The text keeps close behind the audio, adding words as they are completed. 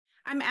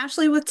I'm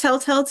Ashley with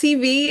Telltale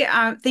TV.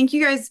 Thank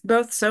you guys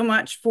both so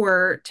much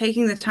for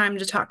taking the time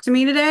to talk to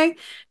me today.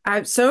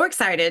 I'm so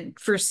excited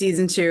for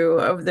season two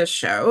of this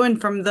show. And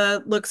from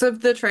the looks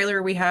of the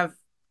trailer, we have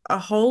a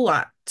whole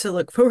lot to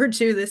look forward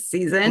to this Oh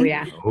season.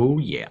 yeah. Oh,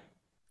 yeah.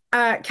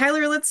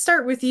 Kyler, let's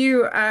start with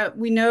you.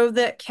 We know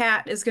that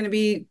Kat is going to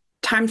be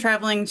time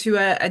traveling to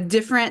a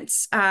different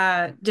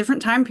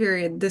time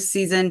period this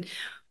season.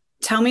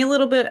 Tell me a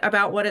little bit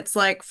about what it's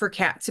like for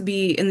Kat to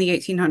be in the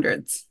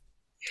 1800s.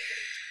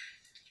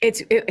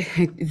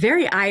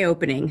 Very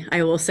eye-opening,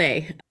 I will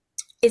say.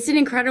 It's an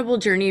incredible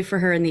journey for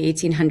her in the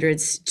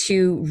 1800s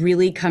to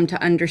really come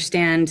to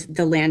understand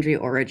the Landry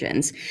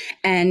origins.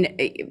 And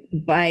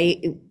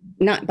by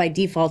not by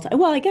default,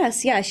 well, I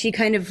guess, yeah, she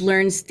kind of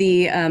learns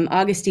the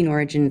Augustine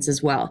origins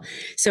as well.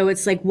 So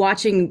it's like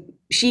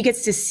she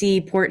gets to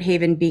see Port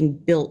Haven being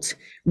built,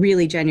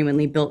 really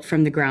genuinely built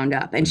from the ground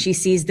up. And she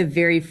sees the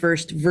very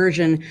first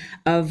version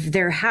of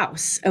their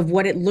house, of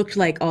what it looked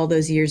like all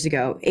those years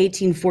ago.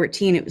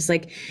 1814, it was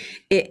like,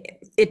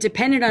 it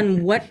depended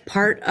on what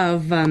part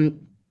of,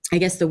 I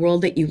guess, the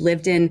world that you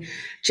lived in,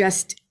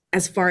 just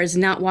as far as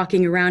not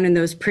walking around in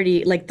those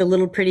pretty, like the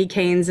little pretty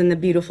canes and the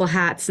beautiful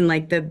hats and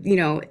like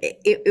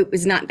it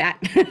was not that.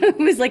 It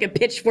was like a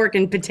pitchfork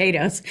and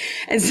potatoes.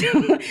 And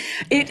so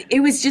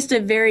it was just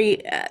a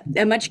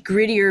much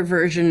grittier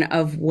version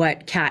of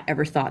what Kat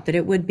ever thought that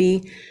it would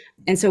be.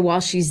 And so while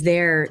she's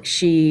there,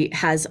 she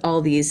has all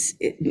these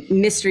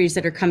mysteries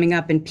that are coming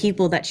up and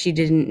people that she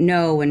didn't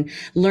know, and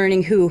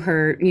learning who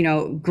her,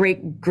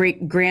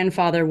 great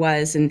grandfather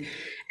was,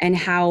 and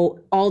how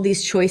all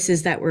these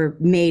choices that were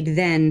made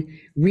then,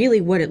 really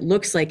what it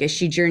looks like as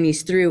she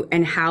journeys through,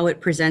 and how it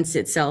presents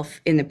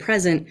itself in the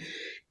present.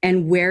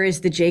 And where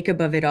is the Jacob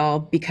of it all?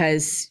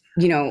 Because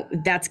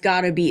it's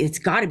gotta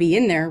be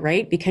in there,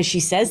 right? Because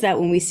she says that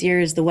when we see her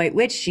as the White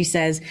Witch, she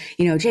says,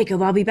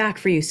 Jacob, I'll be back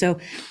for you. So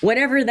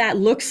whatever that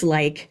looks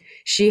like,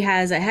 she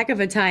has a heck of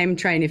a time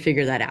trying to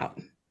figure that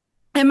out.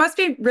 It must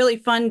be really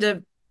fun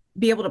to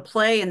be able to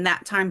play in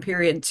that time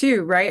period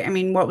too, right? I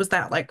mean, what was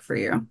that like for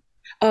you?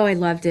 Oh, I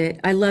loved it.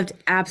 I loved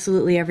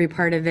absolutely every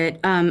part of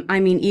it. I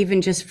mean,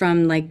 even just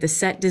from like the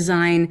set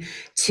design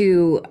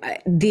to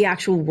the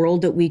actual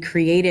world that we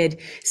created,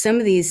 some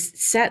of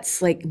these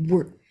sets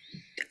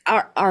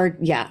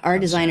our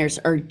designers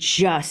are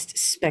just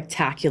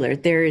spectacular.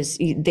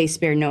 They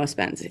spare no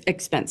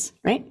expense,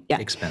 right? Yeah.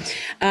 Expense.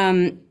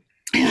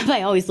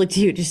 I always look to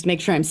you just to make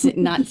sure I'm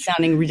not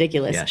sounding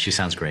ridiculous. Yeah, she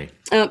sounds great.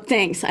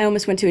 Thanks. I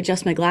almost went to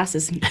adjust my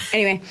glasses.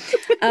 Anyway,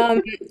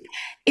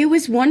 it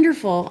was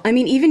wonderful. I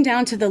mean, even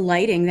down to the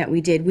lighting that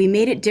we did, we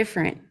made it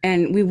different,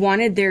 and we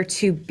wanted there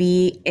to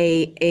be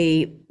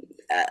a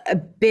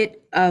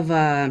bit of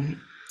a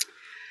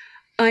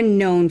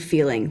unknown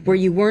feeling where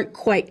you weren't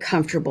quite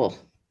comfortable.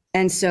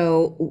 And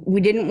so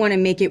we didn't want to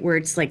make it where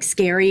it's like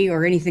scary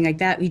or anything like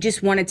that. We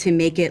just wanted to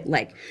make it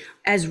like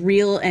as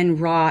real and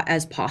raw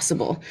as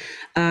possible.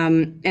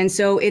 And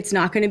so it's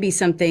not going to be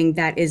something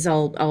that is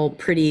all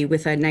pretty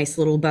with a nice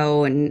little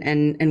bow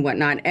and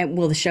whatnot. And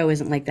well, the show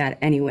isn't like that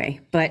anyway,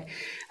 but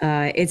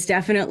it's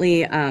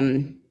definitely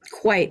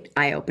quite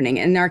eye-opening.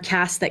 And our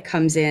cast that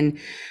comes in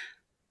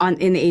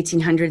the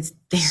 1800s,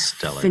 they're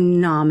Stellar.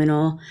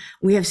 phenomenal.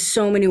 We have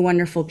so many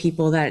wonderful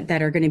people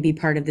that are going to be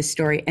part of the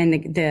story, and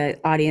the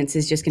audience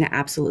is just going to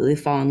absolutely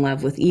fall in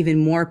love with even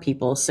more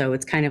people. So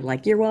it's kind of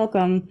like, you're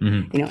welcome,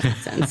 in that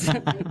sense.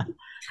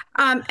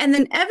 And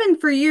then Evan,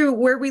 for you,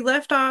 where we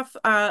left off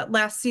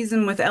last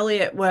season with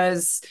Elliott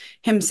was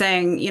him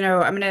saying,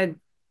 I'm going to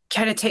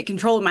kind of take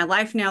control of my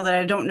life now that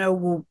I don't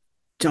know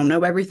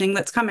everything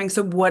that's coming.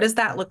 So what does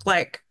that look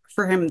like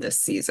for him this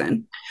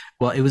season?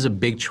 Well, it was a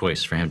big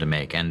choice for him to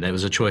make, and it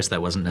was a choice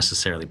that wasn't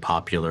necessarily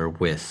popular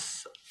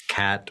with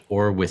Kat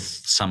or with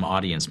some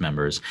audience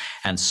members.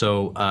 And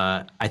so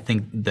I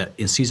think that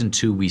in season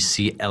 2, we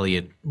see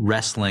Elliott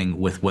wrestling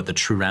with what the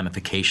true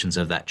ramifications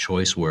of that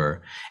choice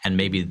were, and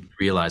maybe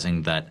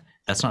realizing that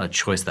that's not a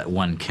choice that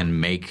one can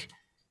make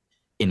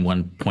in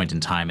one point in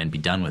time and be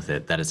done with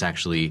it, that it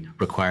actually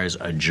requires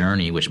a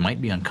journey which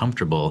might be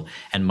uncomfortable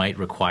and might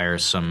require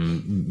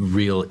some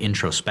real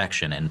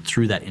introspection. And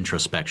through that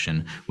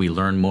introspection, we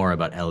learn more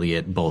about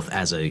Elliott, both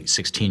as a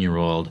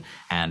 16-year-old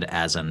and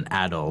as an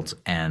adult.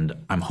 And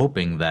I'm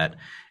hoping that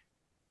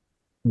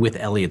with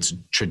Elliott's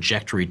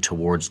trajectory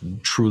towards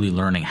truly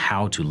learning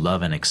how to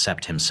love and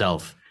accept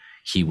himself,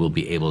 he will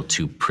be able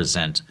to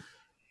present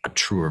a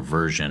truer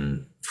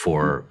version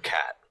for Kat.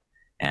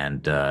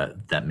 And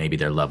that maybe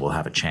their love will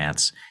have a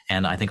chance.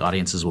 And I think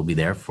audiences will be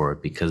there for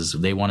it because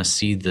they want to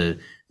see the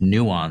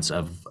nuance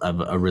of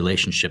a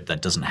relationship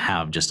that doesn't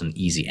have just an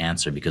easy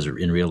answer, because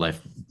in real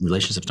life,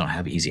 relationships don't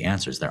have easy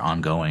answers. They're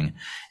ongoing.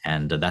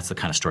 And that's the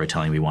kind of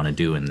storytelling we want to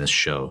do in this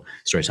show.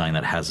 Storytelling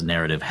that has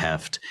narrative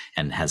heft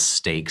and has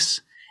stakes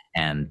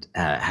and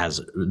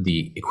has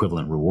the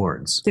equivalent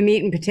rewards. The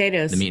meat and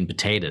potatoes. The meat and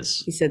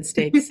potatoes. He said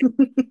steaks.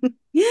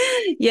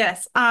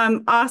 Yes.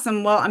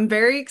 Awesome. Well, I'm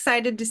very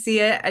excited to see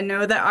it. I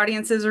know that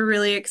audiences are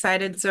really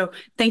excited. So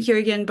thank you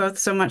again both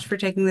so much for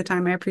taking the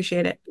time. I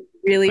appreciate it.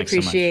 Really Thanks so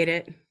much. appreciate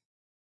it.